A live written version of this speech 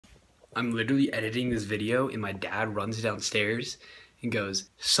I'm literally editing this video and my dad runs downstairs and goes,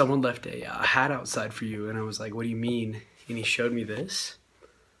 someone left a hat outside for you. And I was like, what do you mean? And he showed me this.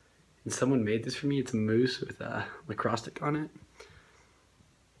 And someone made this for me. It's a moose with a acrostic on it.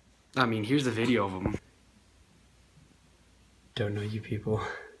 I mean, here's the video of him. Don't know you people.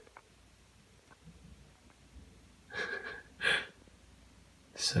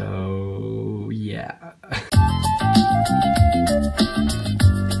 So, yeah.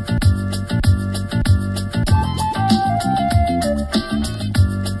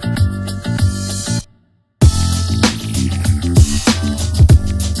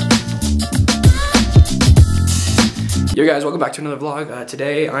 Yo guys, welcome back to another vlog.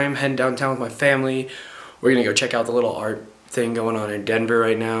 Today I'm heading downtown with my family. We're gonna go check out the little art thing going on in Denver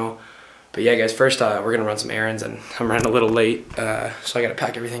right now. But yeah guys, first we're gonna run some errands and I'm running a little late. So I gotta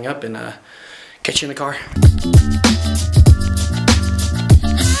pack everything up and catch you in the car.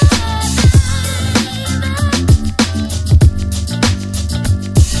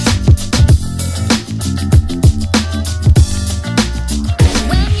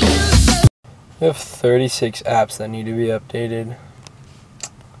 We have 36 apps that need to be updated.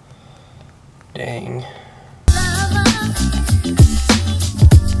 Dang.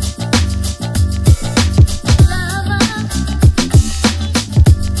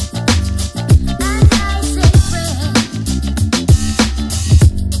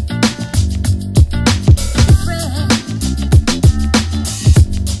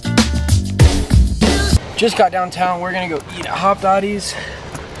 Just got downtown. We're gonna go eat at Hopdoddy's.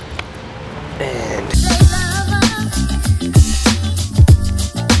 And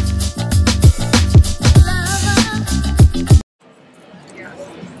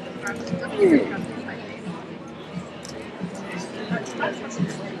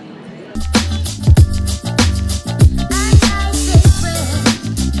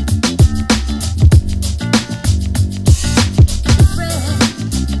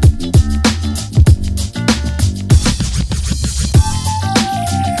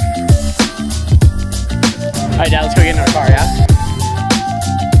all right, Dad, let's go get in our car, yeah?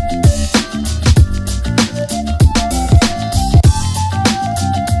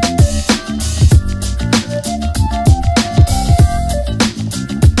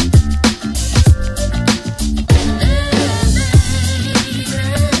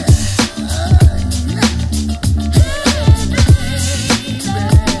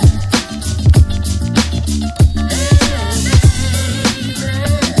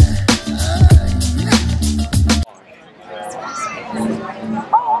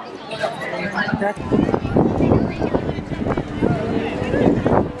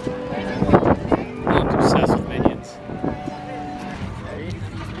 I'm obsessed with Minions. Ready?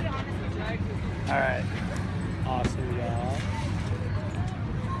 Alright. Awesome, y'all.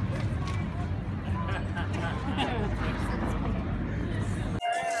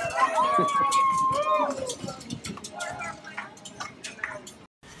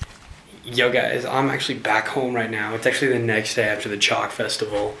 Yo guys, I'm actually back home right now. It's actually the next day after the Chalk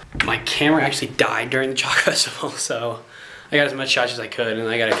Festival. My camera actually died during the Chalk Festival, so I got as much shots as I could, and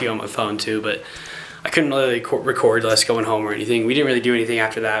I got a few on my phone too, but I couldn't really record us going home or anything. We didn't really do anything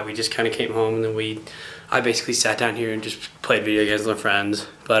after that. We just kind of came home and then I basically sat down here and just played video games with my friends.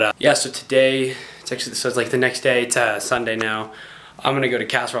 But yeah, so today, it's like the next day, it's Sunday now. I'm gonna go to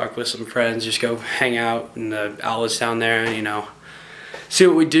Castle Rock with some friends, just go hang out in the outlets down there, and, you know, see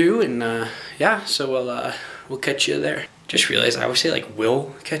what we do, and yeah, so we'll catch you there. Just realized I always say like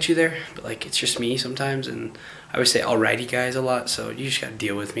we'll catch you there, but like it's just me sometimes, and I always say alrighty guys a lot, so you just gotta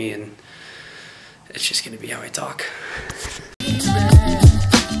deal with me, and it's just gonna be how I talk.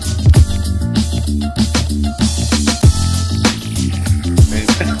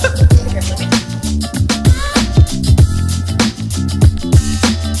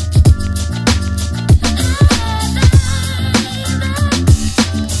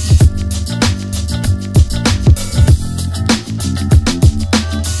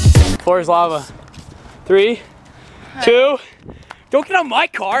 Floor is lava. 3, 2, don't get on my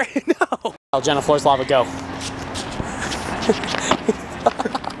car. No. Oh, Jenna, floor's lava, go.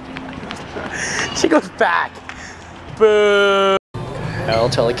 She goes back. Boo. I'll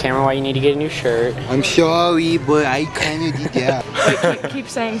tell the camera why you need to get a new shirt. I'm sorry, but I kind of did that. Keep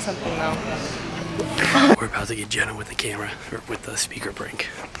saying something though. We're about to get Jenna with the camera, or with the speaker prank.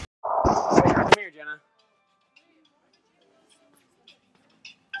 Come here, Jenna.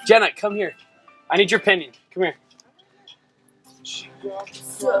 Jenna, come here. I need your opinion. Come here.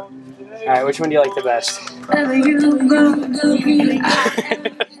 Alright, which one do you like the best?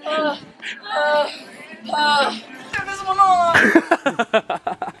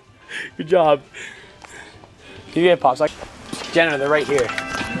 job. Can you get pops? Like, Jenna, they're right here.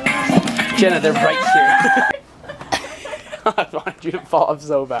 Jenna, they're right here. I wanted you to fall off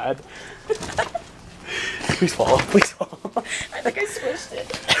so bad. Please fall off, please fall off. I think I squished it.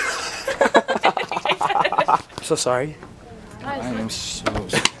 I'm so sorry. I am so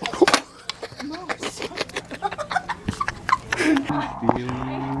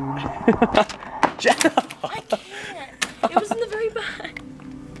Jenna! I can't. It was in the very back.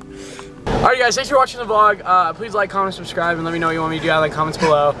 Alright guys, thanks for watching the vlog. Please like, comment, subscribe, and let me know what you want me to do down in the comments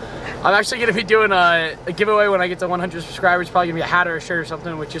below. I'm actually going to be doing a giveaway when I get to 100 subscribers. Probably going to be a hat or a shirt or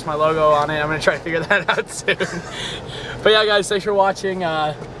something with just my logo on it. I'm going to try to figure that out soon. But yeah guys, thanks for watching.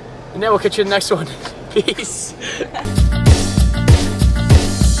 And then we'll catch you in the next one. Peace.